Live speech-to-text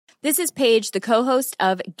This is Paige, the co-host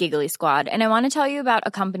of Giggly Squad, and I want to tell you about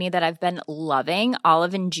a company that I've been loving,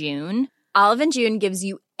 Olive & June. Olive & June gives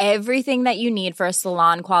you everything that you need for a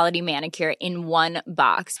salon-quality manicure in one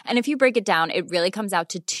box. And if you break it down, it really comes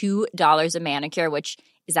out to $2 a manicure, which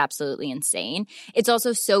is absolutely insane. It's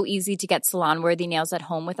also so easy to get salon-worthy nails at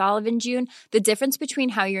home with Olive & June. The difference between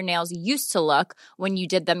how your nails used to look when you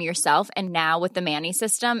did them yourself and now with the Mani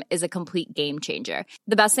system is a complete game changer.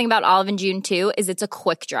 The best thing about Olive & June, too, is it's a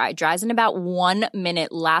quick dry. Dries in about 1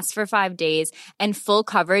 minute, lasts for 5 days, and full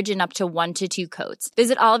coverage in up to 1 to 2 coats.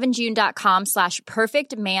 Visit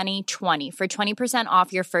oliveandjune.com/perfectmani20 for 20%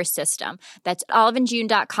 off your first system. That's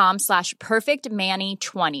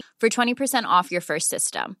oliveandjune.com/perfectmani20 for 20% off your first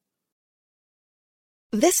system.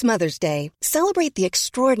 This Mother's Day, celebrate the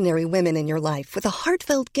extraordinary women in your life with a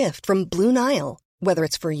heartfelt gift from Blue Nile. Whether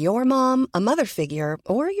it's for your mom, a mother figure,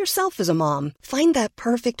 or yourself as a mom, find that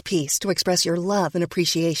perfect piece to express your love and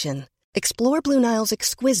appreciation. Explore Blue Nile's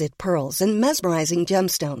exquisite pearls and mesmerizing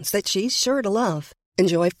gemstones that she's sure to love.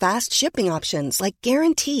 Enjoy fast shipping options like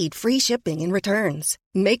guaranteed free shipping and returns.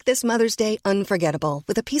 Make this Mother's Day unforgettable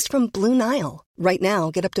with a piece from Blue Nile. Right now,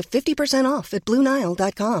 get up to 50% off at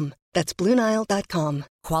BlueNile.com. That's BlueNile.com.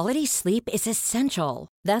 Quality sleep is essential.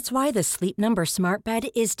 That's why the Sleep Number Smart Bed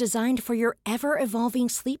is designed for your ever-evolving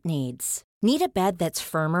sleep needs. Need a bed that's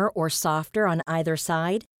firmer or softer on either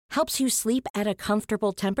side? Helps you sleep at a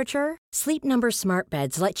comfortable temperature? Sleep Number Smart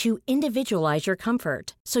Beds let you individualize your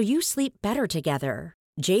comfort, so you sleep better together.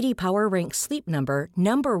 J.D. Power ranks Sleep Number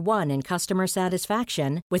number 1 in customer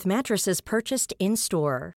satisfaction with mattresses purchased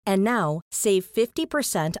in-store. And now, save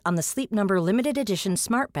 50% on the Sleep Number Limited Edition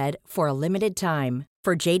Smart Bed for a limited time.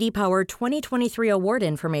 For J.D. Power 2023 award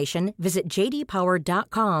information, visit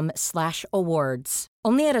jdpower.com/awards.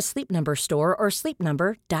 Only at a Sleep Number store or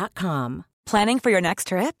sleepnumber.com. Planning for your next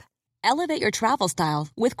trip? Elevate your travel style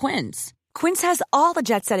with Quince. Quince has all the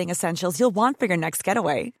jet-setting essentials you'll want for your next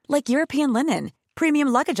getaway, like European linen, premium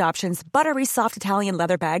luggage options, buttery soft Italian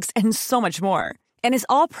leather bags, and so much more. And is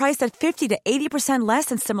all priced at 50 to 80% less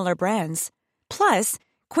than similar brands. Plus,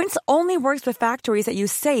 Quince only works with factories that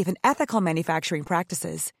use safe and ethical manufacturing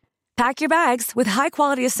practices. Pack your bags with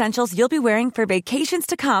high-quality essentials you'll be wearing for vacations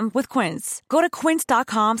to come with Quince. Go to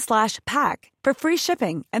quince.com/pack for free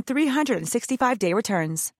shipping and 365-day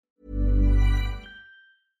returns.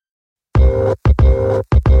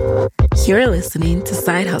 You're listening to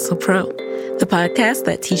Side Hustle Pro, the podcast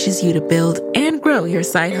that teaches you to build and grow your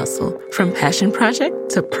side hustle from passion project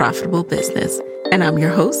to profitable business. And I'm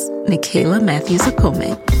your host, Nicaila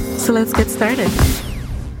Matthews-Okome. So let's get started.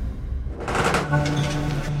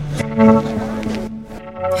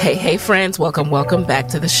 Hey friends, welcome back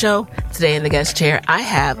to the show. Today in the guest chair, I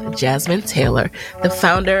have Jasmine Taylor, the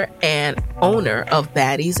founder and owner of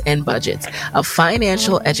Baddies and Budgets, a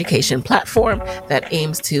financial education platform that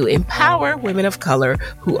aims to empower women of color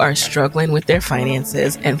who are struggling with their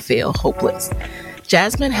finances and feel hopeless.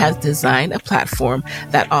 Jasmine has designed a platform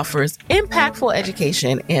that offers impactful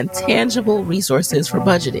education and tangible resources for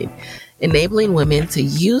budgeting, enabling women to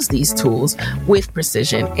use these tools with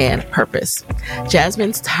precision and purpose.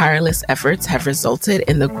 Jasmine's tireless efforts have resulted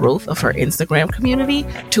in the growth of her Instagram community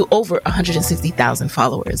to over 160,000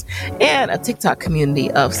 followers and a TikTok community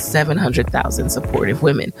of 700,000 supportive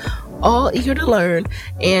women, all eager to learn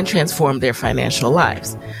and transform their financial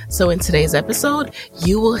lives. So in today's episode,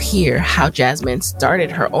 you will hear how Jasmine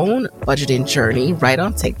started her own budgeting journey right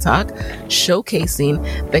on TikTok, showcasing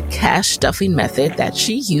the cash stuffing method that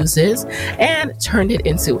she uses and turned it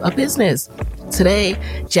into a business. Today,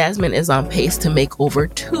 Jasmine is on pace to make over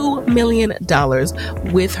 $2 million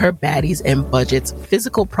with her Baddies and Budgets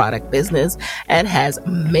physical product business and has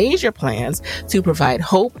major plans to provide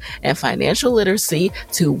hope and financial literacy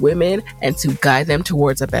to women and to guide them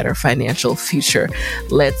towards a better financial future.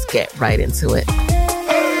 Let's get right into it.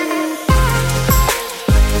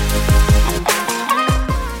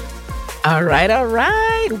 All right.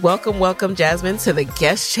 Welcome, Jasmine, to the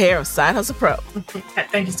guest chair of Side Hustle Pro.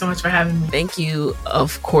 Thank you so much for having me. Thank you,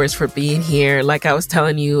 of course, for being here. Like I was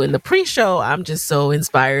telling you in the pre-show, I'm just so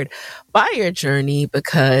inspired by your journey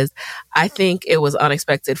because I think it was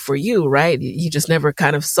unexpected for you, right? You just never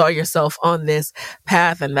kind of saw yourself on this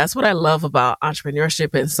path. And that's what I love about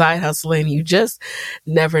entrepreneurship and side hustling. You just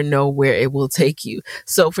never know where it will take you.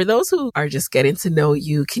 So for those who are just getting to know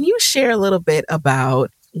you, can you share a little bit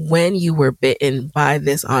about when you were bitten by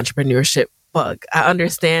this entrepreneurship bug? I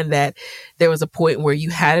understand that there was a point where you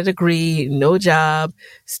had a degree, no job,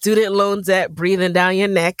 student loan debt breathing down your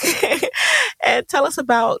neck. And tell us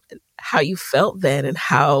about how you felt then and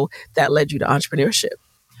how that led you to entrepreneurship.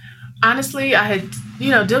 Honestly, I had,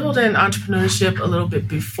 dabbled in entrepreneurship a little bit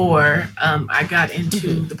before I got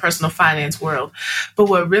into the personal finance world. But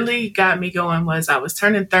what really got me going was I was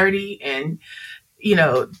turning 30 and,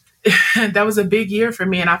 that was a big year for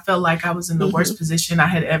me. And I felt like I was in the worst position I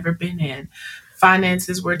had ever been in.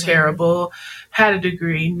 Finances were terrible, had a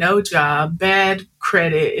degree, no job, bad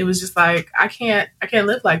credit. It was just like, I can't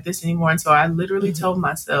live like this anymore. And so I literally told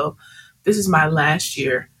myself, this is my last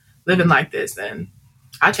year living like this. And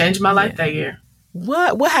I changed my life that year.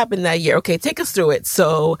 What happened that year? Okay, take us through it.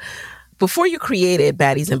 So before you created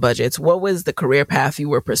Baddies and Budgets, what was the career path you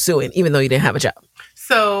were pursuing, even though you didn't have a job?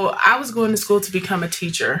 So I was going to school to become a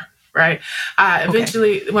teacher, right?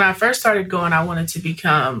 Eventually, when I first started going, I wanted to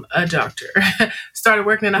become a doctor. Started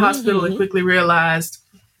working in a hospital and quickly realized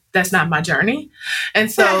that's not my journey.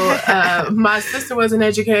 And so my sister was an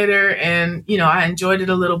educator and, I enjoyed it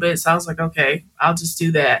a little bit. So I was like, okay, I'll just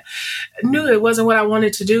do that. I knew it wasn't what I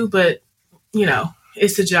wanted to do, but,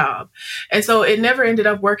 it's a job. And so it never ended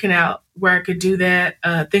up working out where I could do that.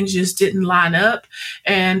 Things just didn't line up.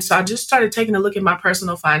 And so I just started taking a look at my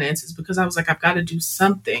personal finances because I was like, I've got to do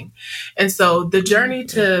something. And so the journey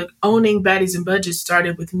to owning Baddies and Budgets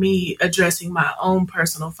started with me addressing my own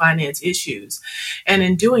personal finance issues. And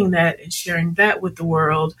in doing that and sharing that with the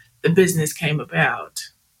world, the business came about.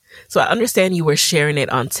 So I understand you were sharing it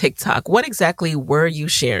on TikTok. What exactly were you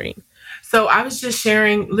sharing? So I was just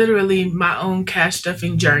sharing literally my own cash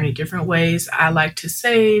stuffing journey, different ways I like to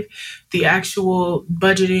save, the actual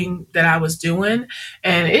budgeting that I was doing.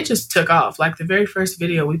 And it just took off. Like the very first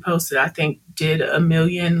video we posted, I think did 1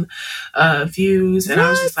 million views. And I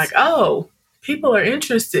was just like, oh, people are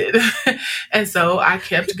interested. And so I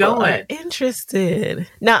kept going. Interested.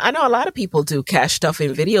 Now, I know a lot of people do cash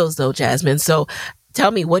stuffing videos though, Jasmine. So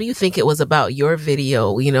tell me, what do you think it was about your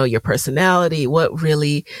video, your personality? What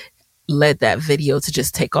really led that video to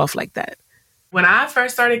just take off like that? When I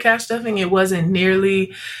first started cash stuffing, it wasn't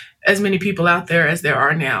nearly as many people out there as there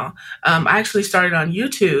are now. I actually started on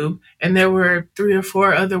YouTube and there were 3 or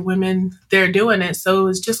 4 other women there doing it. So it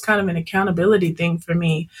was just kind of an accountability thing for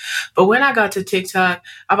me. But when I got to TikTok,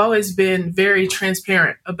 I've always been very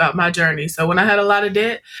transparent about my journey. So when I had a lot of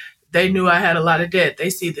debt, they knew I had a lot of debt. They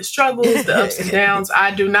see the struggles, the ups and downs.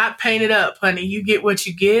 I do not paint it up, honey. You get what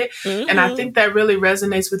you get. And I think that really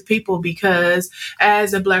resonates with people because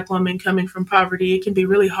as a Black woman coming from poverty, it can be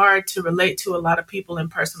really hard to relate to a lot of people in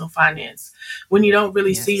personal finance when you don't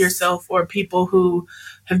really see yourself or people who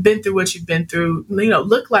have been through what you've been through,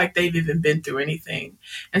 look like they've even been through anything.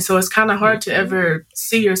 And so it's kind of hard to ever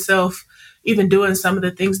see yourself even doing some of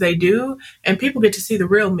the things they do. And people get to see the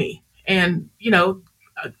real me. And,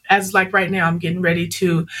 as like right now, I'm getting ready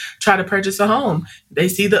to try to purchase a home. They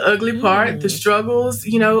see the ugly part, the struggles,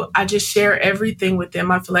 I just share everything with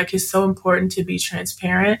them. I feel like it's so important to be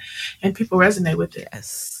transparent and people resonate with it.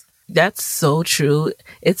 Yes, that's so true.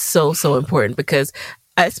 It's so, so important because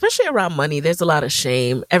especially around money, there's a lot of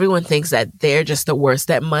shame. Everyone thinks that they're just the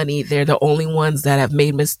worst at money. They're the only ones that have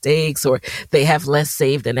made mistakes or they have less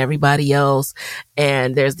saved than everybody else.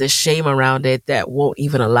 And there's this shame around it that won't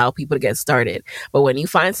even allow people to get started. But when you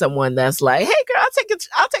find someone that's like, hey girl,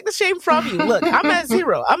 I'll take the shame from you. Look, I'm at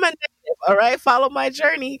 0. I'm at negative. All right. Follow my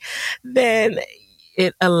journey. Then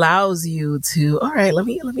it allows you to, all right, let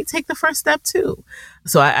me take the first step too.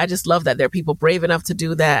 So I just love that there are people brave enough to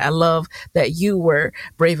do that. I love that you were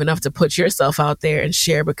brave enough to put yourself out there and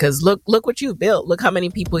share because look what you've built. Look how many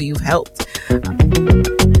people you've helped.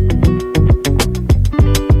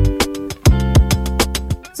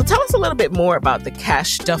 So tell us a little bit more about the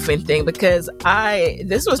cash stuffing thing because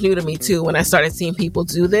this was new to me too when I started seeing people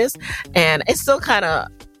do this, and it's still kind of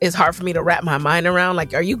is hard for me to wrap my mind around.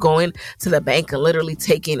 Like, are you going to the bank and literally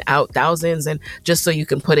taking out thousands and just so you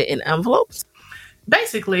can put it in envelopes?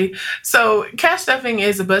 Basically. So cash stuffing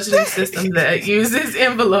is a budgeting system that uses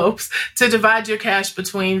envelopes to divide your cash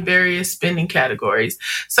between various spending categories.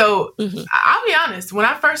 So I'll be honest, when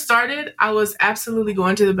I first started, I was absolutely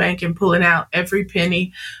going to the bank and pulling out every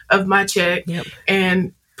penny of my check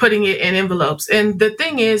and putting it in envelopes. And the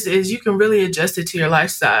thing is you can really adjust it to your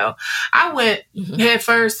lifestyle. I went head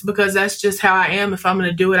first because that's just how I am. If I'm going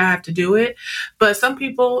to do it, I have to do it. But some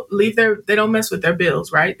people they don't mess with their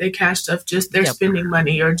bills, right? They cash stuff just their spending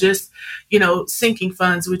money or just, sinking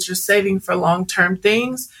funds, which are saving for long-term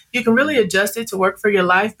things. You can really adjust it to work for your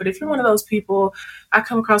life. But if you're one of those people, I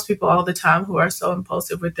come across people all the time who are so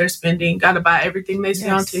impulsive with their spending, got to buy everything they see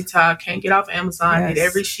on TikTok, can't get off Amazon, need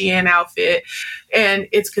every Shein outfit, and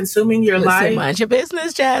it's consuming your life. Mind your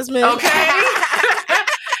business, Jasmine. Okay.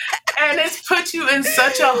 And it's put you in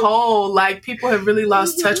such a hole. Like, people have really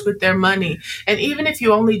lost touch with their money. And even if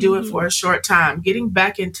you only do it for a short time, getting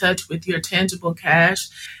back in touch with your tangible cash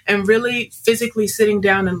and really physically sitting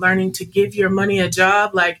down and learning to give your money a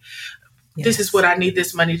job, like, this is what I need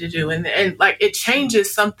this money to do. And like, it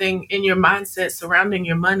changes something in your mindset surrounding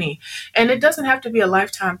your money. And it doesn't have to be a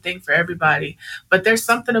lifetime thing for everybody, but there's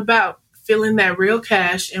something about feeling that real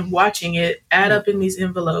cash and watching it add up in these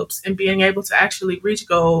envelopes and being able to actually reach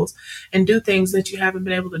goals and do things that you haven't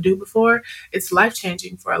been able to do before. It's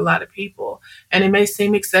life-changing for a lot of people. And it may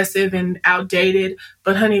seem excessive and outdated,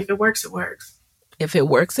 but honey, if it works, it works. If it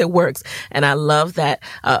works, it works. And I love that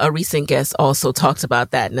a recent guest also talked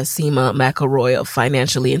about that, Nasima McElroy of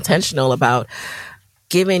Financially Intentional, about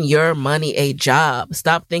giving your money a job.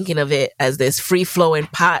 Stop thinking of it as this free-flowing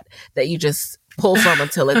pot that you just pull from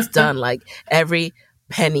until it's done. Like, every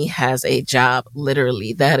penny has a job,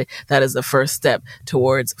 literally. That is the first step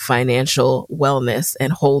towards financial wellness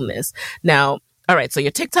and wholeness. Now, all right, so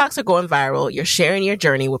your TikToks are going viral. You're sharing your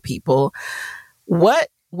journey with people. What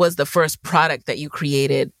was the first product that you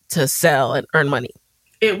created to sell and earn money?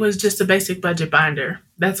 It was just a basic budget binder.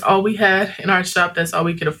 That's all we had in our shop. That's all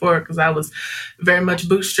we could afford because I was very much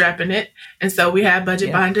bootstrapping it. And so we had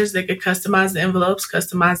budget binders that could customize the envelopes,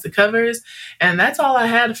 customize the covers. And that's all I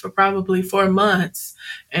had for probably 4 months.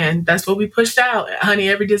 And that's what we pushed out. Honey,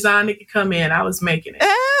 every design that could come in, I was making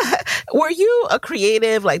it. Were you a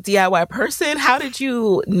creative, like, DIY person? How did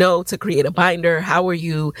you know to create a binder? How were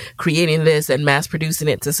you creating this and mass producing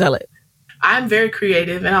it to sell it? I'm very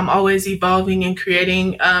creative and I'm always evolving and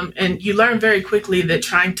creating. And you learn very quickly that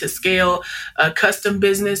trying to scale a custom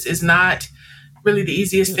business is not really the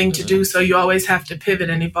easiest thing to do. So you always have to pivot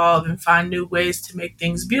and evolve and find new ways to make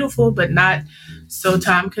things beautiful, but not so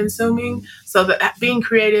time consuming. So that being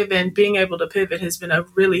creative and being able to pivot has been a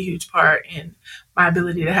really huge part in my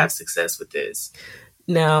ability to have success with this.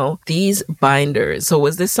 Now, these binders, so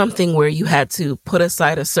was this something where you had to put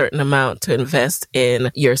aside a certain amount to invest in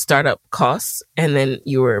your startup costs, and then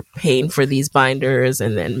you were paying for these binders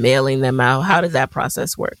and then mailing them out? How did that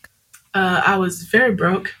process work? I was very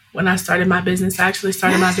broke when I started my business. I actually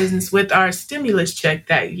started my business with our stimulus check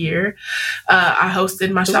that year. I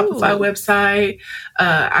hosted my Shopify website.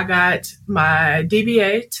 I got my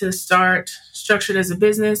DBA to start Structured as a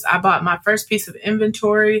Business. I bought my first piece of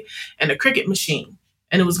inventory and a Cricut machine,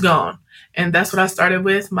 and it was gone. And that's what I started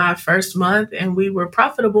with my first month. And we were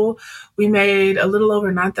profitable. We made a little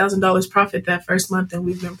over $9,000 profit that first month. And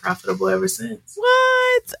we've been profitable ever since.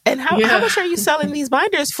 What? And how much are you selling these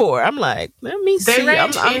binders for? I'm like, let me see. They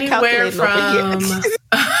range anywhere from,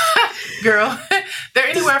 girl, they're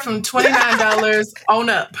anywhere from $29 on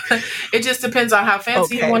up. It just depends on how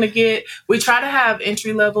fancy you want to get. We try to have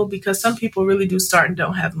entry level because some people really do start and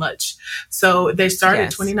don't have much. So they start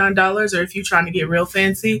at $29, or if you're trying to get real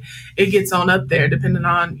fancy, it gets on up there depending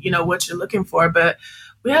on, what you're looking for. But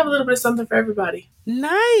we have a little bit of something for everybody.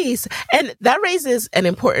 Nice. And that raises an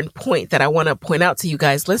important point that I want to point out to you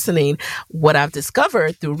guys listening. What I've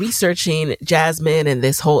discovered through researching Jasmine and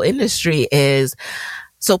this whole industry is,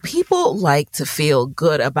 so people like to feel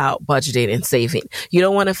good about budgeting and saving. You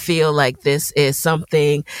don't want to feel like this is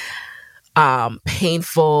something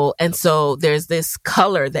painful. And so there's this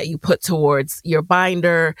color that you put towards your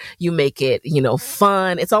binder. You make it,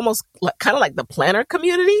 fun. It's almost kind of like the planner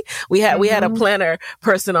community. We had a planner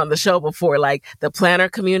person on the show before. Like, the planner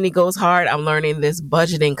community goes hard. I'm learning this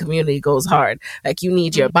budgeting community goes hard. Like, you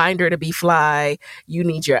need your binder to be fly. You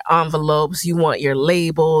need your envelopes. You want your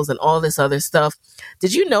labels and all this other stuff.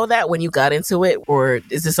 Did you know that when you got into it, or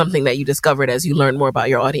is this something that you discovered as you learned more about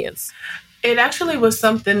your audience? It actually was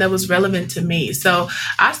something that was relevant to me. So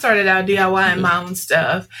I started out DIYing my own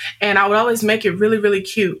stuff, and I would always make it really, really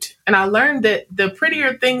cute. And I learned that the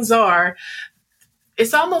prettier things are,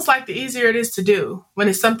 it's almost like the easier it is to do. When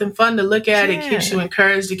it's something fun to look at, it keeps you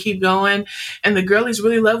encouraged to keep going. And the girlies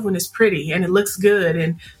really love when it's pretty and it looks good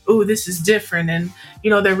and, ooh, this is different. And,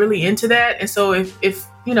 they're really into that. And so if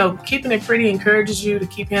keeping it pretty encourages you to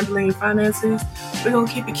keep handling your finances, we're going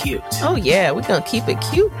to keep it cute. Oh, yeah, we're going to keep it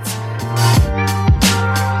cute.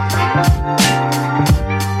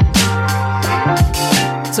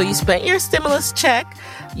 So you spent your stimulus check,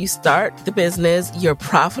 you start the business, you're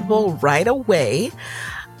profitable right away.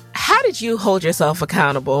 How did you hold yourself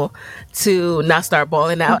accountable to not start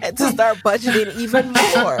balling out and to start budgeting even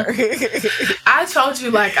more? I told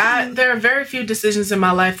you, there are very few decisions in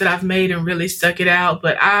my life that I've made and really stuck it out,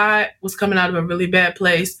 but I was coming out of a really bad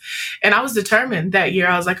place. And I was determined that year.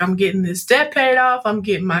 I was like, I'm getting this debt paid off. I'm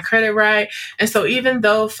getting my credit right. And so even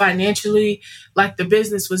though financially like the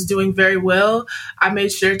business was doing very well, I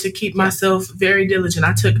made sure to keep myself very diligent.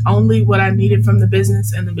 I took only what I needed from the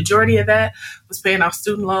business, and the majority of that was paying off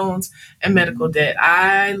student loans and medical debt.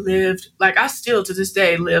 I lived like I still to this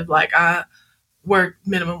day live like I work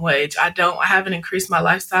minimum wage. I haven't increased my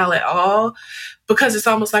lifestyle at all because it's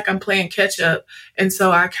almost like I'm playing catch up. And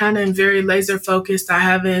so I kind of am very laser focused. I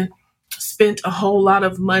haven't spent a whole lot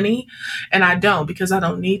of money, and I don't because I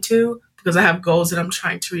don't need to, because I have goals that I'm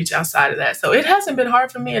trying to reach outside of that. So it hasn't been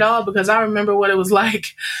hard for me at all because I remember what it was like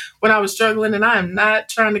when I was struggling, and I am not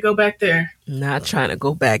trying to go back there. Not trying to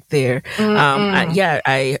go back there.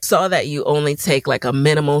 I saw that you only take like a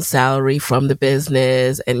minimal salary from the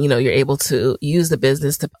business, and, you're able to use the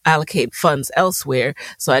business to allocate funds elsewhere.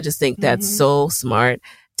 So I just think that's so smart.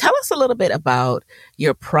 Tell us a little bit about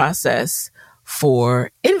your process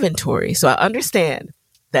for inventory. So I understand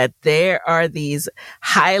that there are these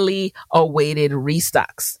highly awaited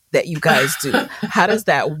restocks that you guys do. How does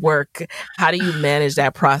that work? How do you manage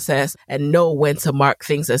that process and know when to mark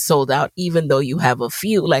things as sold out, even though you have a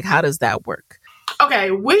few? Like, how does that work?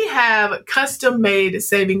 Okay, we have custom-made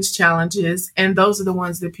savings challenges, and those are the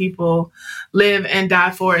ones that people live and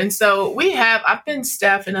die for. And so I've been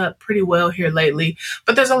staffing up pretty well here lately,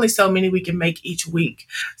 but there's only so many we can make each week.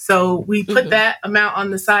 So we put that amount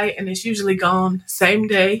on the site, and it's usually gone same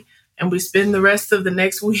day. And we spend the rest of the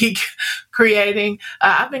next week creating.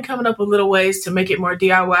 I've been coming up with little ways to make it more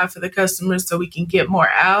DIY for the customers so we can get more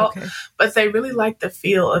out. Okay. But they really like the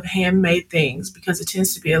feel of handmade things because it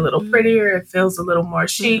tends to be a little prettier. It feels a little more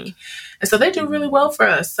chic. And so they do really well for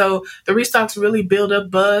us. So the restocks really build up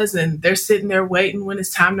buzz, and they're sitting there waiting when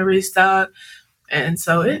it's time to restock. And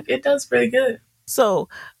so it does pretty good. So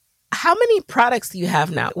how many products do you have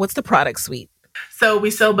now? What's the product suite? So we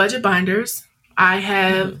sell budget binders. I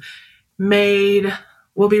have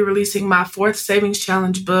we'll be releasing my 4th Savings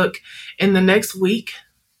Challenge book in the next week.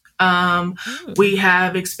 We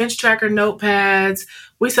have expense tracker notepads.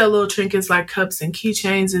 We sell little trinkets like cups and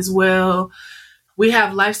keychains as well. We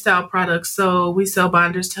have lifestyle products. So we sell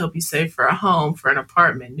binders to help you save for a home, for an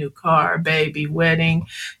apartment, new car, baby, wedding,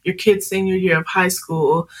 your kid's senior year of high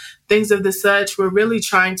school, things of the such. We're really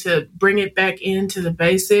trying to bring it back into the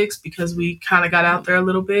basics because we kind of got out there a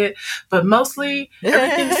little bit, but mostly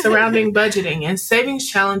everything surrounding budgeting, and savings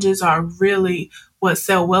challenges are really what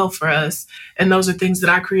sell well for us. And those are things that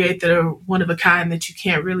I create that are one of a kind that you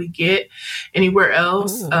can't really get anywhere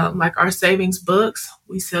else. Like our savings books,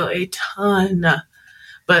 we sell a ton,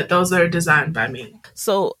 but those are designed by me.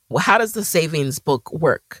 So how does the savings book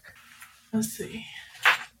work? Let's see.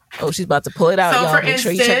 Oh, she's about to pull it out, so y'all. Make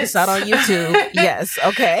sure you check this out on YouTube. Yes,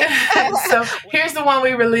 okay. So here's the one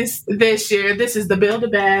we released this year. This is the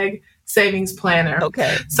Build-A-Bag Savings Planner.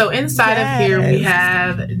 Okay. So inside of here, we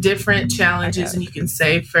have different challenges, and you can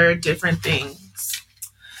save for different things.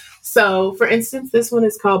 So, for instance, this one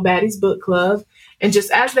is called Baddie's Book Club. And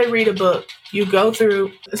just as they read a book, you go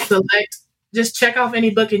through, select, just check off any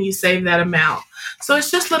book, and you save that amount. So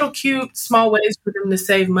it's just little cute, small ways for them to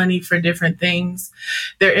save money for different things.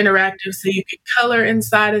 They're interactive, so you can color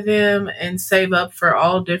inside of them and save up for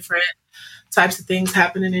all different types of things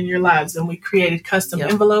happening in your lives. And we created custom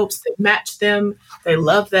envelopes that match them. They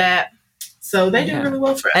love that. So they do really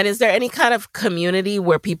well for us. And is there any kind of community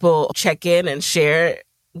where people check in and share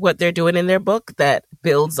what they're doing in their book that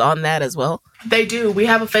builds on that as well? They do. We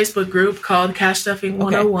have a Facebook group called Cash Stuffing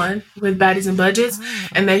 101 with Baddies and Budgets,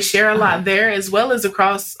 and they share a lot there as well as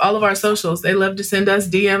across all of our socials. They love to send us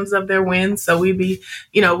DMs of their wins, so we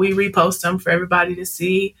repost them for everybody to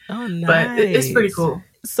see. Oh, nice. But it's pretty cool.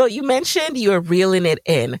 So you mentioned you're reeling it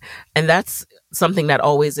in, and that's something that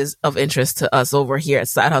always is of interest to us over here at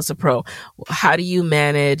Side Hustle Pro. How do you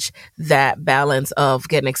manage that balance of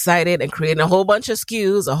getting excited and creating a whole bunch of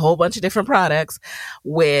SKUs, a whole bunch of different products,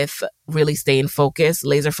 with really staying focused,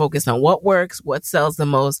 laser focused on what works, what sells the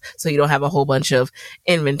most, so you don't have a whole bunch of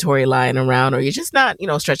inventory lying around, or you're just not,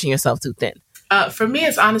 stretching yourself too thin? For me,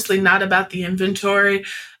 it's honestly not about the inventory.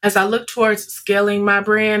 As I look towards scaling my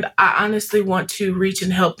brand, I honestly want to reach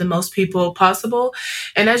and help the most people possible.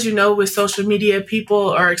 And as you know, with social media, people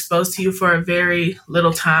are exposed to you for a very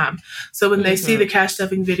little time. So when they see the cash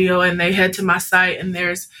stuffing video and they head to my site and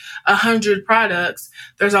there's 100 products,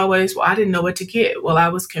 there's always, well, I didn't know what to get. Well, I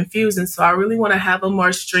was confused. And so I really want to have a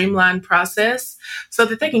more streamlined process so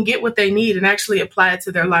that they can get what they need and actually apply it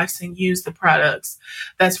to their lives and use the products.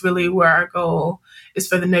 That's really where our goal is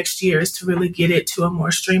for the next year, is to really get it to a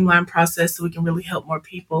more streamlined process so we can really help more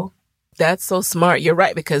people. That's so smart. You're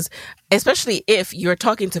right, because especially if you're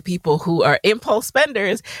talking to people who are impulse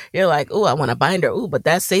spenders, you're like, oh, I want a binder. Oh, but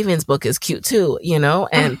that savings book is cute too,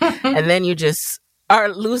 and and then you just are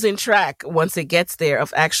losing track once it gets there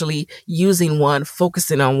of actually using one,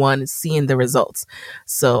 focusing on one, and seeing the results.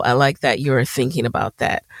 So I like that you're thinking about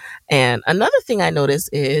that. And another thing I noticed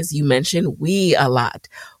is you mentioned we a lot.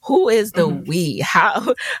 Who is the we?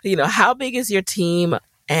 How big is your team,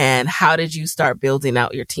 and how did you start building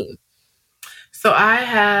out your team? So I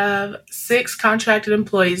have 6 contracted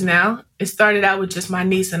employees now. It started out with just my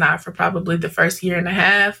niece and I for probably the first year and a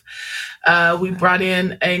half. We brought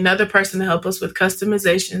in another person to help us with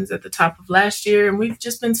customizations at the top of last year. And we've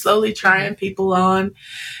just been slowly trying people on,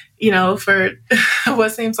 for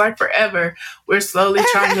what seems like forever. We're slowly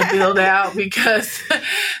trying to build out because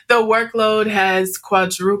the workload has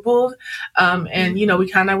quadrupled. And we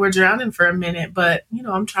kind of were drowning for a minute. But,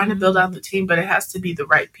 I'm trying to build out the team, but it has to be the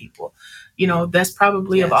right people. That's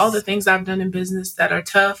probably of all the things I've done in business that are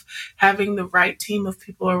tough, having the right team of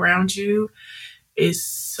people around you is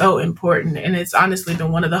so important. And it's honestly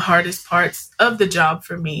been one of the hardest parts of the job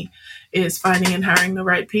for me is finding and hiring the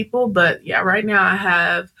right people. But yeah, right now I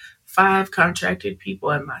have 5 contracted people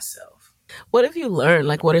and myself. What have you learned?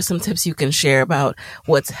 What are some tips you can share about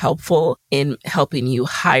what's helpful in helping you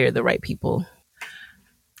hire the right people?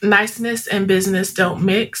 Niceness and business don't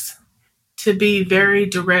mix. To be very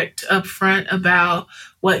direct upfront about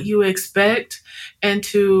what you expect and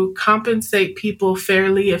to compensate people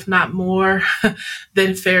fairly, if not more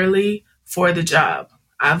than fairly, for the job.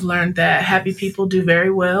 I've learned that happy people do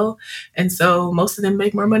very well. And so most of them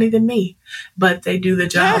make more money than me, but they do the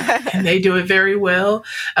job and they do it very well.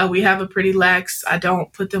 We have a pretty lax, I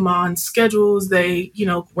don't put them on schedules. They,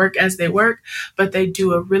 work as they work, but they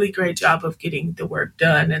do a really great job of getting the work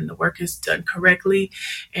done and the work is done correctly.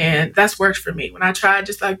 And that's worked for me. When I tried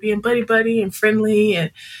just being buddy and friendly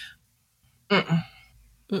and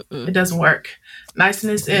it doesn't work.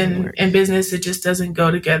 Niceness and business, it just doesn't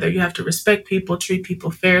go together. You have to respect people, treat people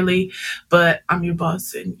fairly, but I'm your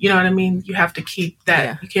boss. And you know what I mean? You have to keep that.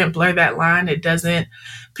 Yeah. You can't blur that line.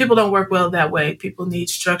 People don't work well that way. People need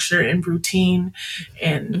structure and routine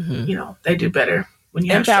and, they do better when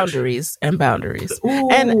you have boundaries and boundaries. Ooh.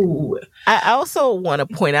 And I also want to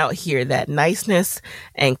point out here that niceness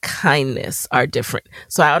and kindness are different.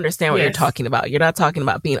 So I understand what you're talking about. You're not talking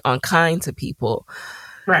about being unkind to people.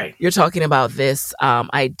 Right. You're talking about this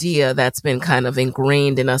idea that's been kind of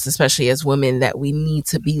ingrained in us, especially as women, that we need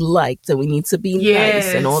to be liked and we need to be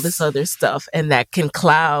nice and all this other stuff. And that can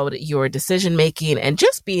cloud your decision making and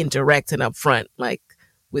just being direct and upfront,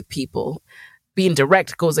 with people. Being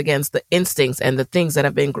direct goes against the instincts and the things that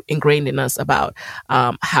have been ingrained in us about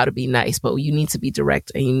how to be nice. But you need to be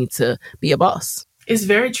direct and you need to be a boss. It's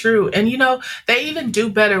very true. And, they even do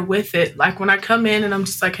better with it. When I come in and I'm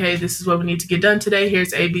just like, hey, this is what we need to get done today.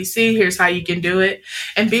 Here's ABC. Here's how you can do it.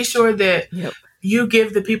 And be sure that you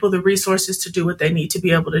give the people the resources to do what they need to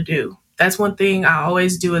be able to do. That's one thing I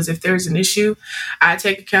always do is if there's an issue, I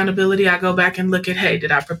take accountability. I go back and look at, hey,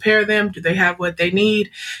 did I prepare them? Do they have what they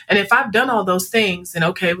need? And if I've done all those things, then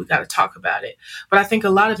okay, we got to talk about it. But I think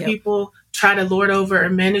a lot of people try to lord over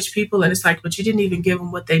and manage people. And it's but you didn't even give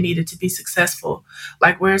them what they needed to be successful.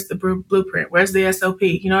 Where's the blueprint? Where's the SOP?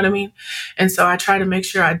 You know what I mean? And so I try to make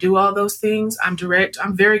sure I do all those things. I'm direct.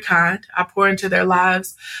 I'm very kind. I pour into their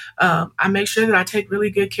lives. I make sure that I take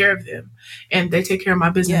really good care of them and they take care of my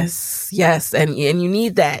business. Yes. And you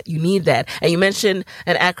need that. You need that. And you mentioned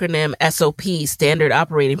an acronym, SOP, Standard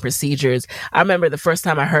Operating Procedures. I remember the first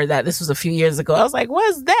time I heard that, this was a few years ago. I was like,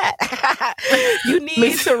 what's that? You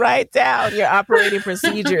need to write down your operating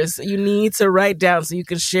procedures. You need to write down so you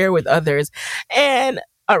can share with others. And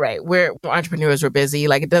all right, we're entrepreneurs, we're busy.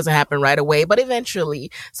 It doesn't happen right away, but eventually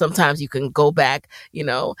sometimes you can go back,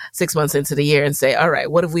 6 months into the year and say, all right,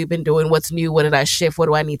 what have we been doing? What's new? What did I shift? What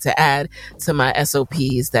do I need to add to my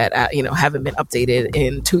SOPs that, haven't been updated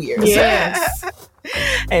in 2 years? Yes.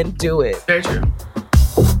 And do it. Very true.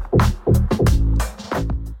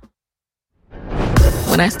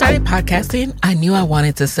 When I started podcasting, I knew I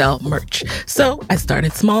wanted to sell merch. So I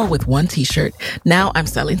started small with one t-shirt. Now I'm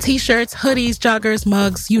selling t-shirts, hoodies, joggers,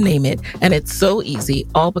 mugs, you name it. And it's so easy,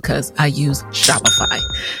 all because I use Shopify.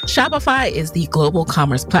 Shopify is the global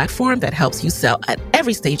commerce platform that helps you sell at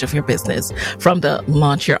every stage of your business. From the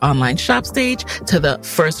launch your online shop stage to the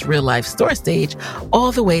first real life store stage,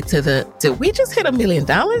 all the way to the did we just hit $1 million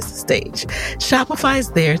stage. Shopify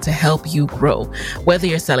is there to help you grow. Whether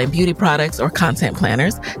you're selling beauty products or content planners,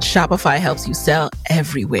 Shopify helps you sell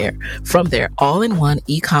everywhere. From their all-in-one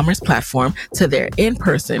e-commerce platform to their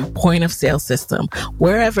in-person point-of-sale system.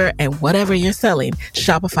 Wherever and whatever you're selling,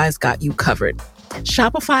 Shopify's got you covered.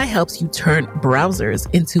 Shopify helps you turn browsers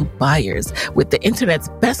into buyers with the internet's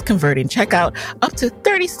best converting checkout, up to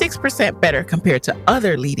 36% better compared to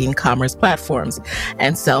other leading commerce platforms,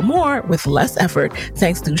 and sell more with less effort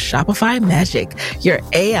thanks to Shopify Magic, your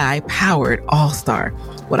AI-powered all-star.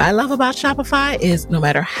 What I love about Shopify is no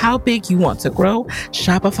matter how big you want to grow,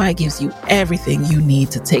 Shopify gives you everything you need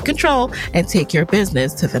to take control and take your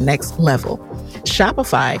business to the next level.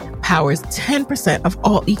 Shopify powers 10% of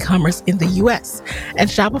all e-commerce in the US, and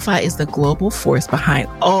Shopify is the global force behind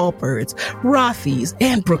Allbirds, Rothy's,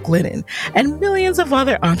 and Brooklinen, and millions of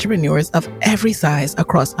other entrepreneurs of every size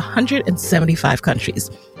across 175 countries.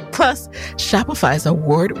 Plus, Shopify's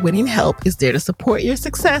award-winning help is there to support your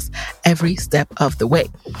success every step of the way.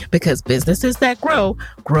 Because businesses that grow,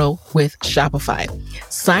 grow with Shopify.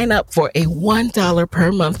 Sign up for a $1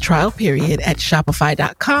 per month trial period at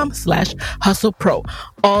shopify.com/hustlepro,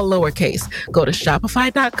 all lowercase. Go to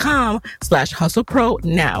shopify.com/hustlepro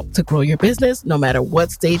now to grow your business no matter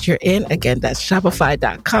what stage you're in. Again, that's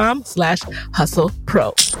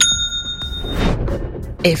shopify.com/hustlepro.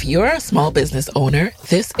 If you're a small business owner,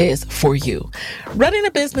 this is for you. Running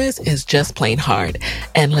a business is just plain hard.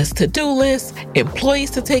 Endless to-do lists,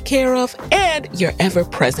 employees to take care of, and your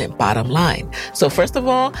ever-present bottom line. So first of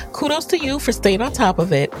all, kudos to you for staying on top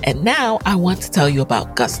of it. And now I want to tell you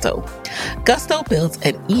about Gusto. Gusto builds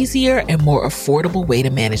an easier and more affordable way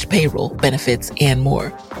to manage payroll, benefits, and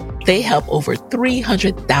more. They help over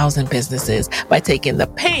 300,000 businesses by taking the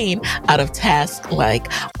pain out of tasks like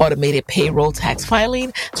automated payroll tax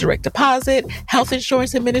filing, direct deposit, health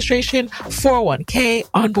insurance administration, 401k,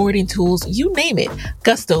 onboarding tools, you name it.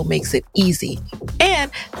 Gusto makes it easy.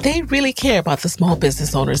 And they really care about the small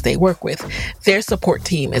business owners they work with. Their support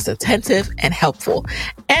team is attentive and helpful.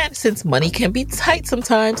 And since money can be tight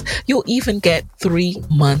sometimes, you'll even get 3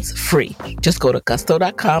 months free. Just go to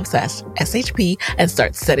gusto.com/SHP and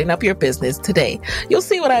start setting up your business today. You'll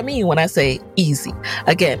see what I mean when I say easy.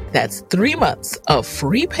 Again, that's 3 months of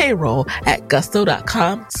free payroll at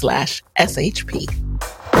gusto.com/SHP.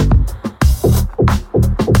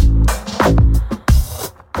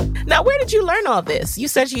 Now, where did you learn all this? You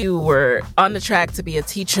said you were on the track to be a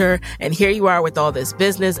teacher, and here you are with all this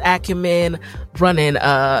business acumen, running,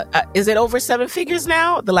 is it over 7 figures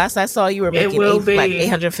now? The last I saw you were making like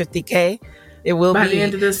 $850K. It will by be. the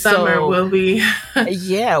end of the summer. It will be.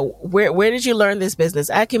 Yeah. Where did you learn this business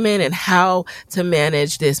acumen and how to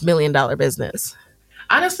manage this $1 million business?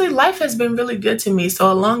 Honestly, life has been really good to me.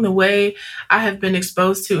 So along the way, I have been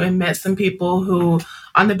exposed to and met some people who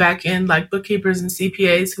on the back end, like bookkeepers and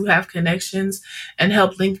CPAs who have connections and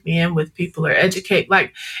help link me in with people or educate.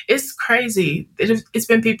 Like, it's crazy. It's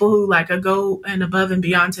been people who like go and above and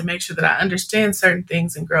beyond to make sure that I understand certain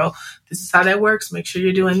things. And girl, this is how that works. Make sure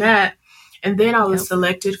you're doing that. And then I was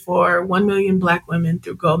selected for 1 Million Black Women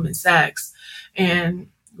through Goldman Sachs. And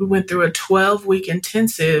we went through a 12-week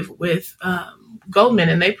intensive with Goldman,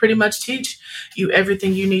 and they pretty much teach you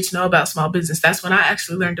everything you need to know about small business. That's when I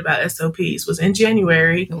actually learned about SOPs, was in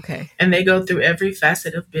January. Okay. And they go through every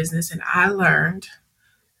facet of business. And I learned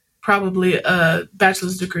probably a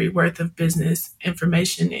bachelor's degree worth of business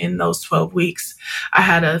information in those 12 weeks. I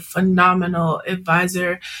had a phenomenal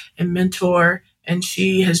advisor and mentor. And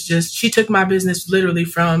she took my business literally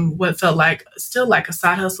from what felt like still like a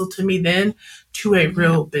side hustle to me then to a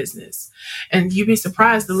real business. And you'd be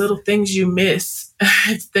surprised the little things you miss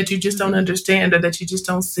that you just don't understand or that you just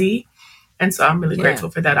don't see. And so I'm really grateful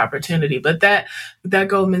for that opportunity. But that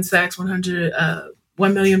Goldman Sachs 1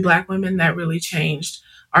 Million Black Women, that really changed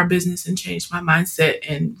our business and changed my mindset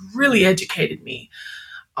and really educated me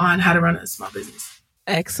on how to run a small business.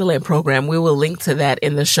 Excellent program. We will link to that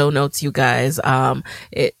in the show notes, you guys.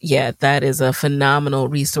 That is a phenomenal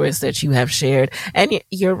resource that you have shared. And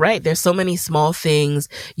you're right. There's so many small things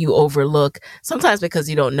you overlook, sometimes because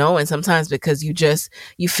you don't know, and sometimes because you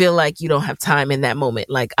feel like you don't have time in that moment.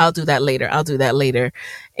 Like, I'll do that later.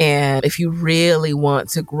 And if you really want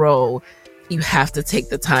to grow, you have to take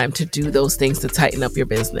the time to do those things to tighten up your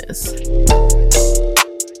business.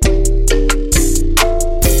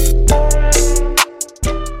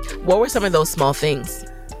 What were some of those small things?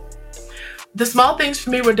 The small things for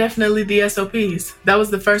me were definitely the SOPs. That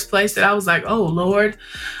was the first place that I was like, oh, Lord,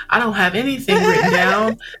 I don't have anything written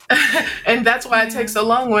down. And that's why it takes so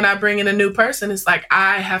long when I bring in a new person. It's like,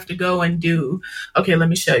 I have to go and do, okay, let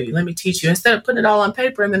me show you, let me teach you. Instead of putting it all on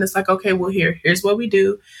paper, and then it's like, okay, well, here's what we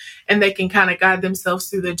do. And they can kind of guide themselves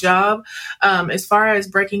through the job. As far as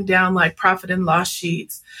breaking down like profit and loss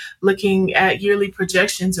sheets, looking at yearly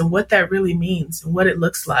projections and what that really means and what it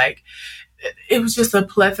looks like. it was just a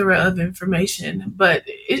plethora of information. But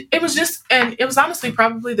it was honestly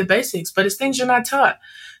probably the basics, but it's things you're not taught.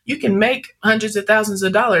 You can make hundreds of thousands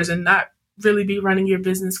of dollars and not really be running your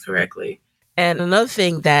business correctly. And another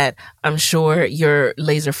thing that I'm sure you're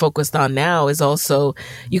laser focused on now is also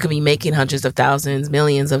you could be making hundreds of thousands,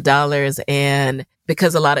 millions of dollars. And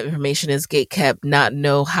because a lot of information is gatekept, not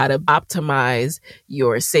know how to optimize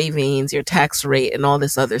your savings, your tax rate, and all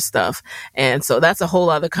this other stuff. And so that's a whole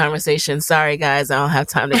other conversation. Sorry, guys, I don't have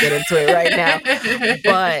time to get into it right now.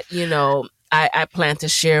 But, I plan to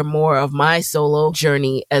share more of my solo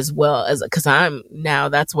journey as well as because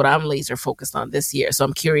that's what I'm laser focused on this year. So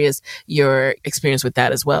I'm curious your experience with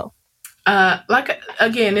that as well.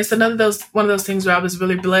 Again, it's one of those things where I was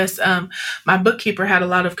really blessed. My bookkeeper had a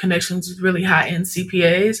lot of connections with really high-end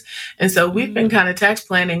CPAs. And so we've been kind of tax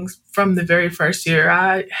planning from the very first year.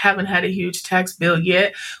 I haven't had a huge tax bill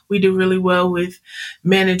yet. We do really well with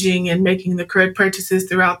managing and making the correct purchases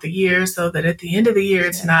throughout the year so that at the end of the year,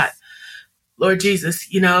 it's not Lord Jesus,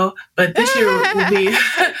 but this year will be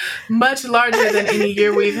much larger than any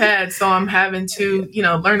year we've had. So I'm having to,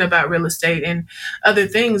 learn about real estate and other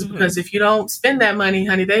things because if you don't spend that money,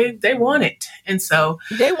 honey, they want it. And so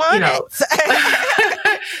they want it.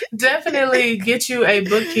 Definitely get you a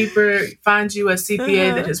bookkeeper, find you a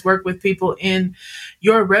CPA that has worked with people in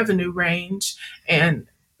your revenue range. And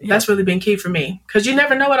that's really been key for me because you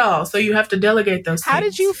never know it all. So you have to delegate those things. How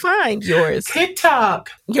did you find yours? TikTok.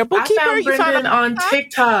 Your bookkeeper? I found Brendan on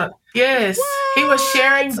TikTok. Yes. What? He was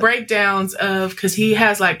sharing breakdowns because he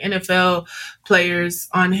has like NFL players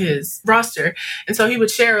on his roster. And so he would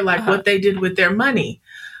share what they did with their money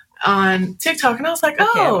on TikTok. And I was like, and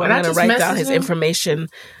I'm going to write down his him information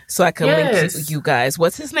so I can link to you guys.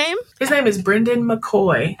 What's his name? His name is Brendan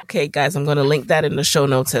McCoy. Okay, guys, I'm going to link that in the show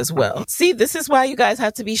notes as well. See, this is why you guys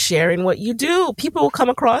have to be sharing what you do. People will come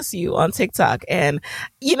across you on TikTok and,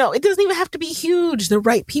 it doesn't even have to be huge. The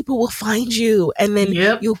right people will find you and then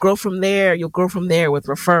you'll grow from there. You'll grow from there with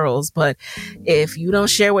referrals. But if you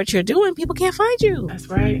don't share what you're doing, people can't find you. That's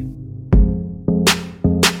right.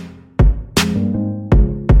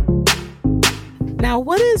 Now,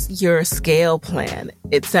 what is your scale plan?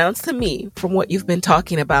 It sounds to me from what you've been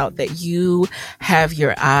talking about that you have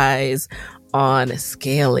your eyes on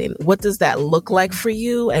scaling. What does that look like for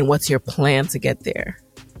you and what's your plan to get there?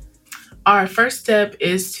 Our first step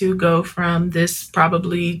is to go from this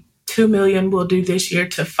probably 2 million we'll do this year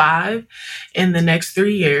to 5 in the next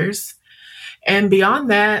 3 years. And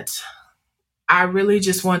beyond that, I really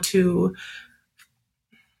just want to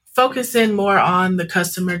focus in more on the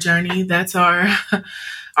customer journey. That's our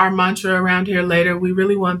mantra around here later. We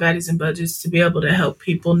really want Baddies and Budgets to be able to help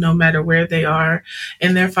people no matter where they are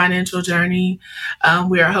in their financial journey.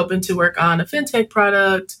 We are hoping to work on a fintech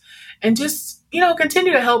product and just,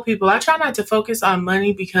 continue to help people. I try not to focus on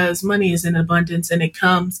money because money is in abundance and it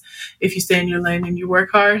comes if you stay in your lane and you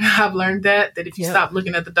work hard. I've learned that if you stop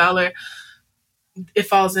looking at the dollar, it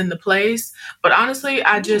falls into place. But honestly,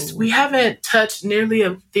 we haven't touched nearly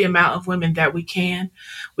the amount of women that we can.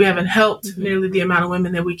 We haven't helped nearly the amount of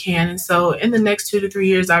women that we can. And so in the next 2 to 3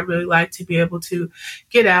 years, I'd really like to be able to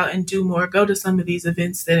get out and do more, go to some of these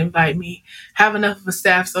events that invite me, have enough of a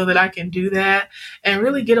staff so that I can do that and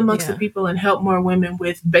really get amongst the people and help more women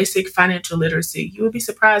with basic financial literacy. You would be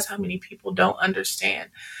surprised how many people don't understand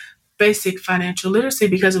basic financial literacy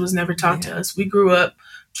because it was never taught to us. We grew up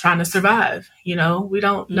trying to survive. We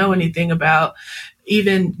don't know anything about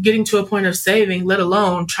even getting to a point of saving, let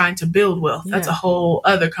alone trying to build wealth. That's a whole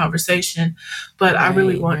other conversation. But I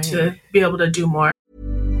really want to be able to do more.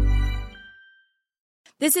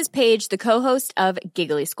 This is Paige, the co-host of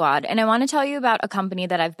Giggly Squad, and I want to tell you about a company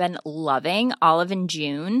that I've been loving, Olive &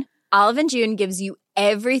 June. Olive & June gives you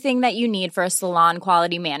everything that you need for a salon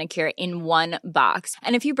quality manicure in one box.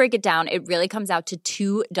 And if you break it down, it really comes out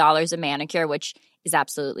to $2 a manicure, which is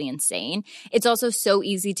absolutely insane. It's also so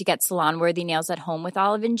easy to get salon-worthy nails at home with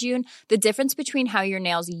Olive & June. The difference between how your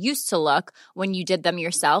nails used to look when you did them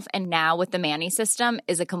yourself and now with the Mani system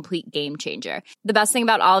is a complete game changer. The best thing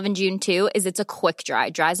about Olive & June, too, is it's a quick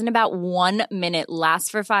dry. Dries in about 1 minute,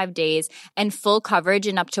 lasts for 5 days, and full coverage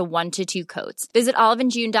in up to 1 to 2 coats. Visit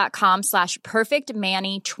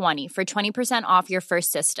oliveandjune.com/perfectmani20 for 20% off your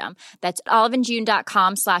first system. That's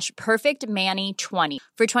oliveandjune.com/perfectmani20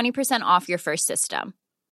 for 20% off your first system.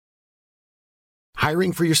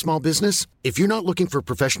 Hiring for your small business? If you're not looking for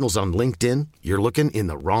professionals on LinkedIn, you're looking in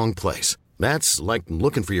the wrong place. That's like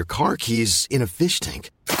looking for your car keys in a fish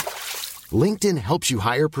tank. LinkedIn helps you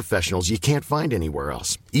hire professionals you can't find anywhere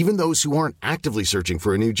else, even those who aren't actively searching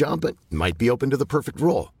for a new job but might be open to the perfect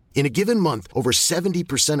role. In a given month, over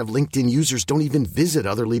 70% of LinkedIn users don't even visit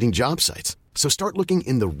other leading job sites. So start looking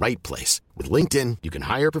in the right place. With LinkedIn, you can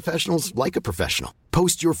hire professionals like a professional.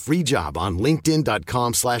 Post your free job on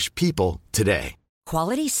linkedin.com/people today.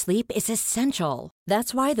 Quality sleep is essential.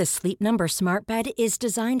 That's why the Sleep Number Smart Bed is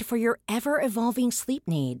designed for your ever-evolving sleep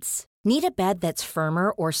needs. Need a bed that's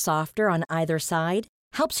firmer or softer on either side?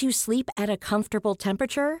 Helps you sleep at a comfortable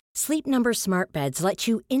temperature? Sleep Number Smart Beds let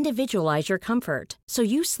you individualize your comfort so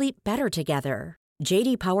you sleep better together.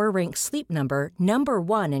 J.D. Power ranks Sleep Number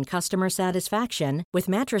 #1 in customer satisfaction with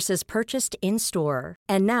mattresses purchased in-store.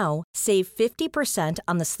 And now, save 50%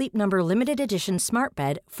 on the Sleep Number Limited Edition Smart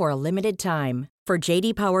Bed for a limited time. For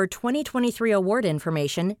J.D. Power 2023 award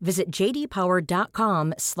information, visit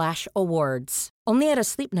jdpower.com/awards. Only at a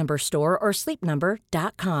Sleep Number store or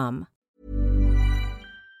sleepnumber.com.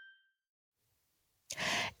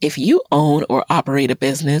 If you own or operate a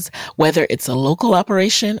business, whether it's a local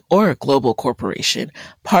operation or a global corporation,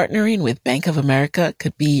 partnering with Bank of America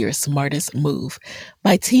could be your smartest move.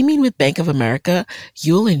 By teaming with Bank of America,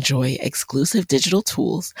 you'll enjoy exclusive digital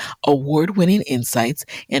tools, award-winning insights,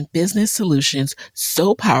 and business solutions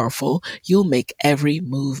so powerful you'll make every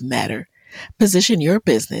move matter. Position your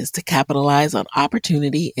business to capitalize on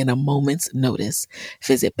opportunity in a moment's notice.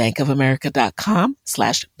 Visit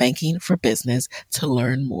bankofamerica.com/banking for business to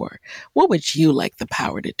learn more. What would you like the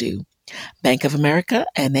power to do? Bank of America,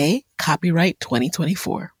 N.A., copyright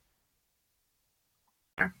 2024.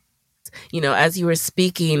 You know, as you were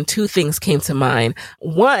speaking, two things came to mind.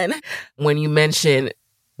 One, when you mentioned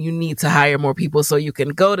you need to hire more people so you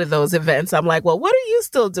can go to those events, I'm like, well, what are you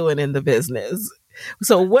still doing in the business?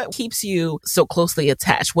 So what keeps you so closely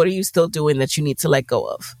attached? What are you still doing that you need to let go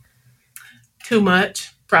of? Too much,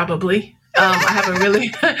 probably. I have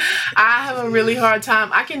a really hard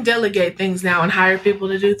time. I can delegate things now and hire people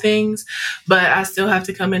to do things, but I still have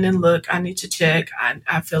to come in and look. I need to check.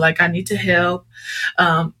 I feel like I need to help.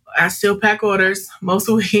 I still pack orders most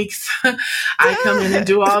weeks. I come in and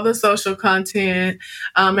do all the social content.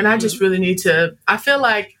 And I just really need to, I feel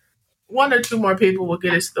like one or two more people will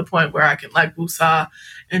get us to the point where I can like woosah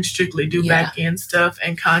and strictly do back end stuff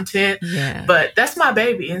and content. Yeah. But that's my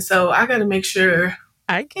baby. And so I got to make sure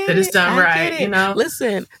that it's done right. You know,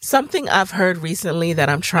 listen, something I've heard recently that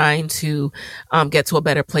I'm trying to get to a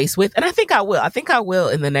better place with, and I think I will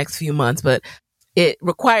in the next few months, but it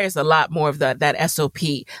requires a lot more of that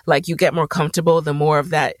SOP. Like you get more comfortable, the more of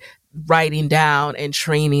that writing down and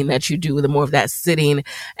training that you do, the more of that sitting.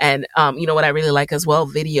 And, you know what I really like as well?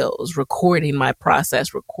 Videos, recording my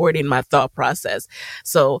process, recording my thought process.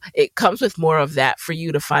 So it comes with more of that for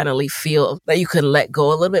you to finally feel that you can let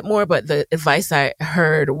go a little bit more. But the advice I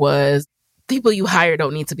heard was people you hire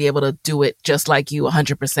don't need to be able to do it just like you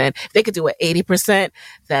 100%. If they could do it 80%,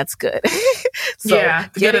 that's good. So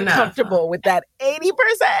getting comfortable with that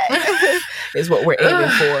 80% is what we're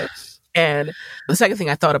aiming for. And the second thing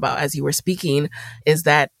I thought about as you were speaking is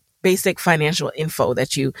that basic financial info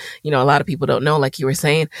that you know, a lot of people don't know, like you were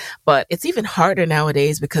saying, but it's even harder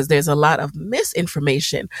nowadays because there's a lot of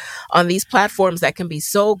misinformation on these platforms that can be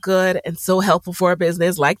so good and so helpful for a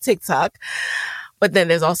business like TikTok. But then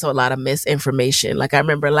there's also a lot of misinformation. Like I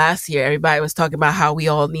remember last year, everybody was talking about how we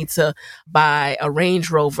all need to buy a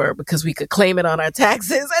Range Rover because we could claim it on our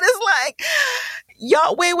taxes. And it's like,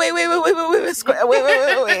 y'all, wait.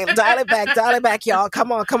 Dial it back, y'all.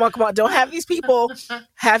 Come on. Don't have these people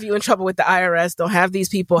have you in trouble with the IRS. Don't have these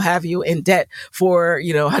people have you in debt for,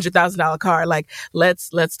 you know, $100,000 car. Like,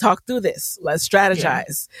 let's talk through this. Let's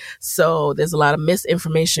strategize. Yeah. So there's a lot of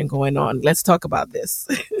misinformation going on. Let's talk about this.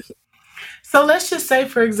 So let's just say,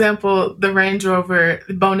 for example, the Range Rover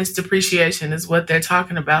bonus depreciation is what they're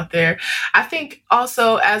talking about there. I think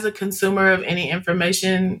also as a consumer of any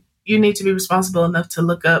information, you need to be responsible enough to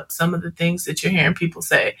look up some of the things that you're hearing people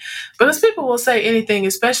say. Because people will say anything,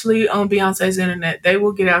 especially on Beyonce's internet. They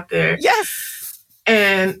will get out there. Yes.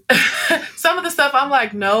 And some of the stuff I'm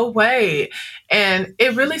like, no way. And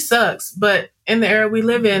it really sucks. But in the era we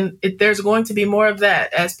live in, there's going to be more of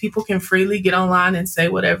that as people can freely get online and say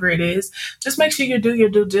whatever it is. Just make sure you do your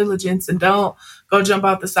due diligence and don't go jump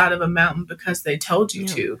out the side of a mountain because they told you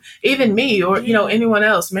to. Even me or, you know, anyone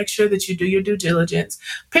else, make sure that you do your due diligence.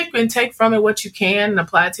 Pick and take from it what you can and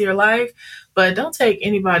apply it to your life. But don't take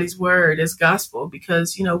anybody's word as gospel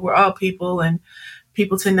because, you know, we're all people and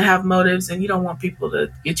people tend to have motives and you don't want people to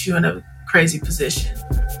get you in a crazy position.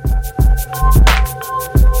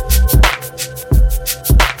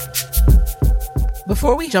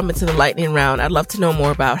 Before we jump into the lightning round, I'd love to know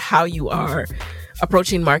more about how you are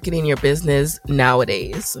approaching marketing your business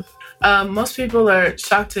nowadays. Most people are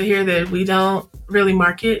shocked to hear that we don't really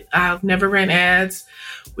market. I've never ran ads.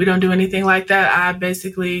 We don't do anything like that.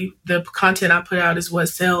 The content I put out is what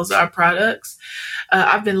sells our products.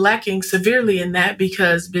 I've been lacking severely in that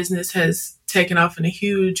because business has taken off in a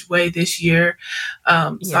huge way this year.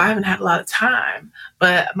 So I haven't had a lot of time.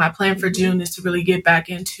 But my plan for June is to really get back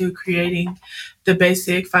into creating the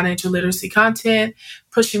basic financial literacy content,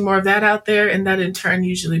 pushing more of that out there, and that in turn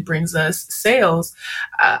usually brings us sales.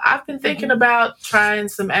 I've been thinking about trying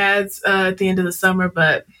some ads at the end of the summer,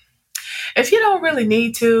 but if you don't really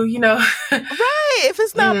need to, Right. If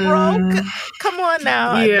it's not broke, come on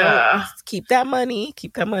now. Yeah. Keep that money.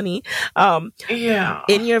 Yeah.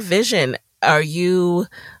 In your vision, are you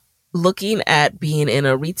looking at being in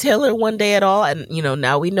a retailer one day at all? And,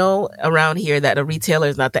 now we know around here that a retailer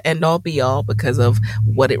is not the end all be all because of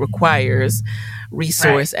what it requires,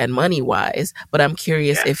 resource and money wise. But I'm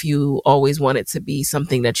curious if you always want it to be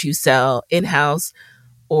something that you sell in-house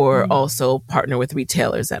or also partner with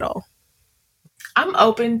retailers at all. I'm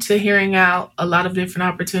open to hearing out a lot of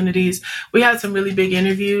different opportunities. We had some really big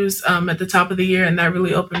interviews at the top of the year, and that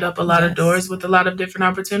really opened up a lot of doors with a lot of different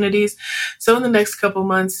opportunities. So in the next couple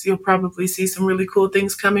months, you'll probably see some really cool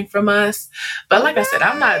things coming from us. But like I said,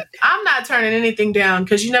 I'm not turning anything down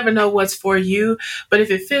because you never know what's for you. But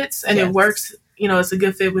if it fits and it works, it's a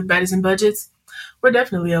good fit with Baddies and Budgets, we're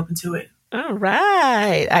definitely open to it. All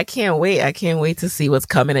right. I can't wait to see what's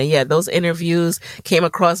coming. And yeah, those interviews came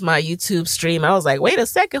across my YouTube stream. I was like, wait a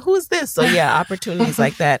second, who's this? So yeah, opportunities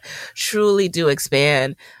like that truly do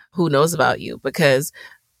expand who knows about you, because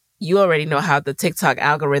you already know how the TikTok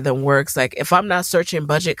algorithm works. Like if I'm not searching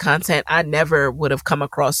budget content, I never would have come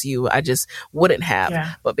across you. I just wouldn't have.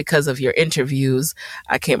 Yeah. But because of your interviews,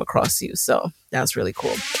 I came across you. So that was really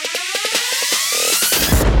cool.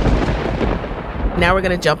 Now we're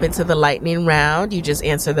going to jump into the lightning round. You just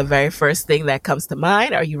answer the very first thing that comes to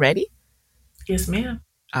mind. Are you ready? Yes, ma'am.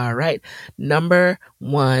 All right. Number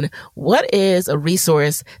 1, what is a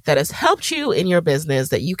resource that has helped you in your business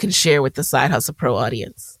that you can share with the Side Hustle Pro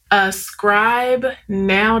audience?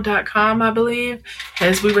 ScribeNow.com, I believe.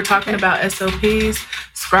 As we were talking about SOPs,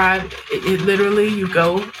 Scribe, it literally, you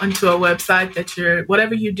go onto a website that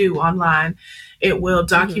whatever you do online, it will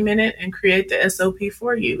document it and create the SOP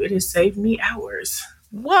for you. It has saved me hours.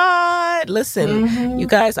 What? Listen, you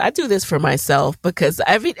guys, I do this for myself because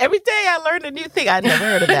every day I learn a new thing. I never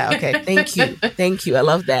heard of that. Okay. Thank you. I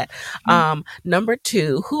love that. Number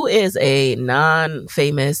 2, who is a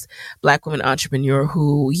non-famous Black woman entrepreneur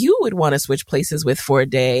who you would want to switch places with for a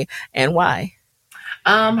day, and why?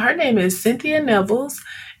 Her name is Cynthia Nevels.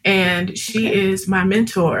 And she is my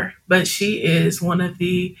mentor, but she is one of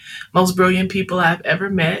the most brilliant people I've ever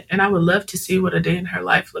met. And I would love to see what a day in her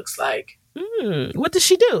life looks like. What does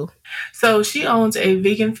she do? So she owns a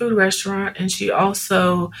vegan food restaurant, and she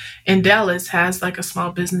also in Dallas has like a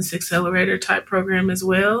small business accelerator type program as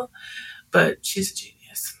well. But she's a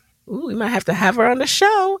genius. Ooh, we might have to have her on the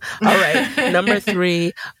show. All right. Number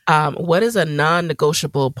 3, what is a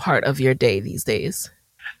non-negotiable part of your day these days?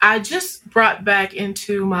 I just brought back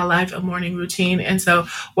into my life a morning routine. And so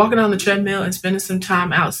walking on the treadmill and spending some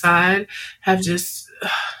time outside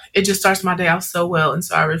it just starts my day off so well. And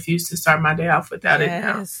so I refuse to start my day off without it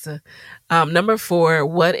now. Number 4,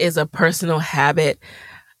 what is a personal habit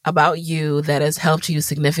about you that has helped you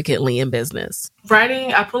significantly in business?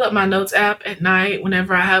 Writing. I pull up my notes app at night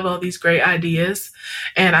whenever I have all these great ideas,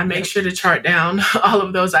 and I make sure to chart down all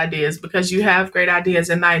of those ideas, because you have great ideas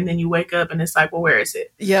at night and then you wake up and it's like, well, where is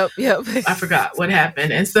it? Yep. I forgot what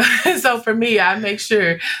happened. And so for me, I make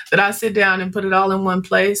sure that I sit down and put it all in one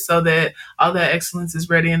place so that all that excellence is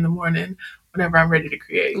ready in the morning whenever I'm ready to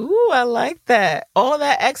create. Ooh, I like that. All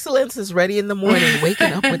that excellence is ready in the morning,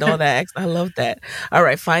 waking up with all that. I love that. All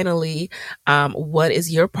right. Finally, what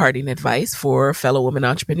is your parting advice for fellow women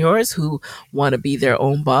entrepreneurs who want to be their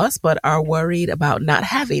own boss, but are worried about not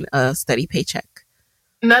having a steady paycheck?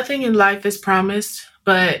 Nothing in life is promised,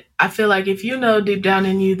 but I feel like if you know deep down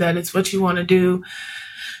in you that it's what you want to do,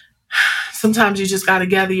 sometimes you just got to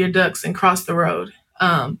gather your ducks and cross the road.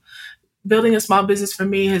 Building a small business for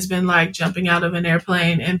me has been like jumping out of an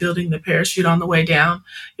airplane and building the parachute on the way down.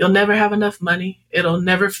 You'll never have enough money. It'll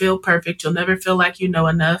never feel perfect. You'll never feel like you know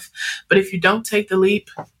enough. But if you don't take the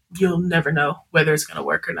leap, you'll never know whether it's going to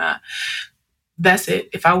work or not. That's it.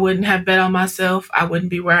 If I wouldn't have bet on myself, I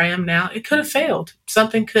wouldn't be where I am now. It could have failed.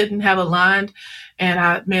 Something couldn't have aligned, and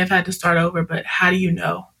I may have had to start over. But how do you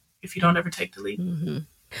know if you don't ever take the leap? Mm-hmm.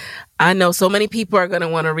 I know so many people are going to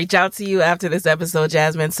want to reach out to you after this episode,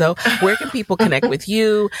 Jasmine. So where can people connect with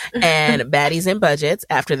you and Baddies and Budgets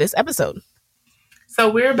after this episode? So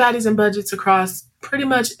we're Baddies and Budgets across pretty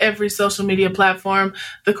much every social media platform.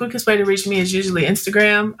 The quickest way to reach me is usually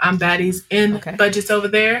Instagram. I'm Baddies in Budgets over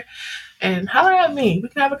there. And holler at me. We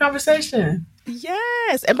can have a conversation.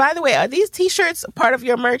 Yes. And by the way, are these T-shirts part of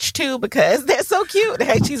your merch too? Because they're so cute.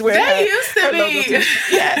 Hey, she's wearing they used to be.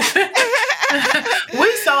 Yes.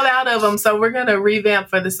 We sold out of them, so we're going to revamp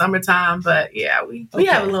for the summertime. But yeah, we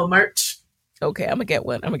have a little merch. Okay, I'm going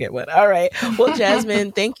to get one. All right. Well,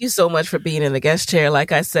 Jasmine, thank you so much for being in the guest chair.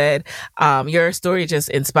 Like I said, your story just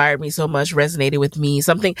inspired me so much, resonated with me.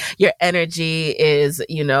 Your energy is,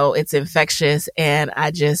 it's infectious. And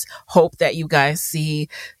I just hope that you guys see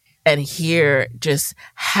and hear just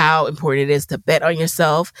how important it is to bet on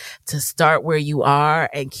yourself, to start where you are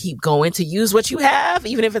and keep going, to use what you have,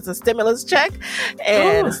 even if it's a stimulus check,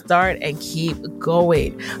 and start and keep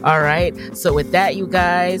going. All right. So with that, you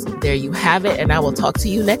guys, there you have it. And I will talk to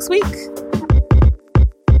you next week.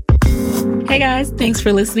 Hey guys, thanks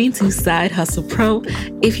for listening to Side Hustle Pro.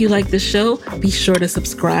 If you like the show, be sure to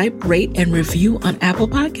subscribe, rate, and review on Apple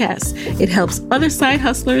Podcasts. It helps other side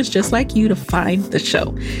hustlers just like you to find the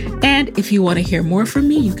show. And if you want to hear more from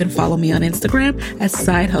me, you can follow me on Instagram at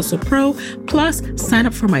Side Hustle Pro. Plus, sign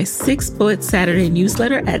up for my 6-bullet Saturday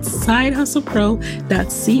newsletter at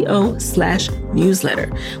sidehustlepro.co/newsletter.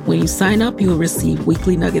 When you sign up, you will receive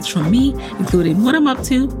weekly nuggets from me, including what I'm up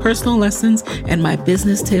to, personal lessons, and my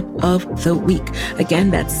business tip of the week. Again,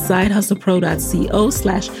 that's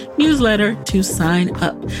sidehustlepro.co/newsletter to sign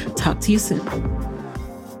up. Talk to you soon.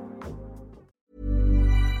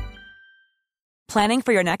 Planning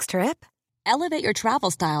for your next trip? Elevate your travel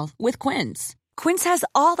style with Quince. Quince has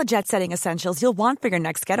all the jet-setting essentials you'll want for your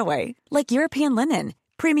next getaway, like European linen,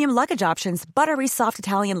 premium luggage options, buttery soft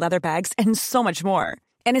Italian leather bags, and so much more.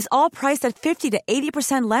 And is all priced at 50 to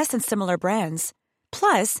 80% less than similar brands.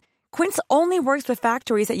 Plus, Quince only works with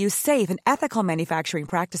factories that use safe and ethical manufacturing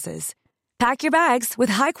practices. Pack your bags with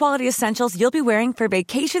high-quality essentials you'll be wearing for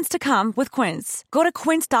vacations to come with Quince. Go to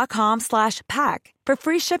quince.com/pack for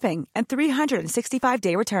free shipping and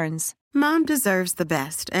 365-day returns. Mom deserves the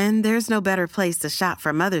best, and there's no better place to shop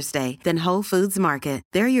for Mother's Day than Whole Foods Market.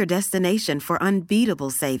 They're your destination for unbeatable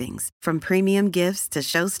savings, from premium gifts to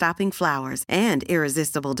show-stopping flowers and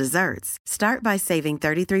irresistible desserts. Start by saving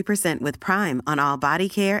 33% with Prime on all body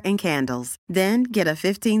care and candles. Then get a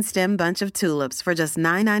 15-stem bunch of tulips for just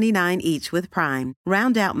 $9.99 each with Prime.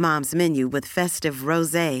 Round out Mom's menu with festive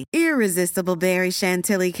rosé, irresistible berry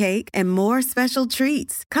chantilly cake, and more special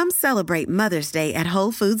treats. Come celebrate Mother's Day at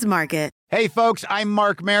Whole Foods Market. Hey, folks, I'm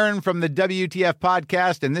Mark Maron from the WTF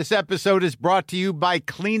Podcast, and this episode is brought to you by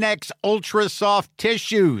Kleenex Ultra Soft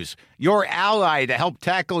Tissues, your ally to help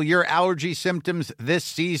tackle your allergy symptoms this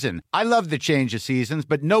season. I love the change of seasons,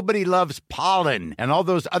 but nobody loves pollen and all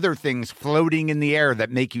those other things floating in the air that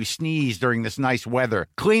make you sneeze during this nice weather.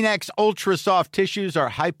 Kleenex Ultra Soft Tissues are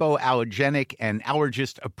hypoallergenic and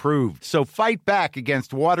allergist approved, so fight back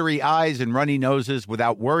against watery eyes and runny noses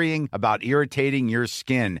without worrying about irritating your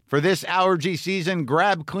skin. For this allergy season,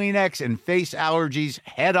 grab Kleenex and face allergies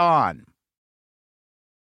head on.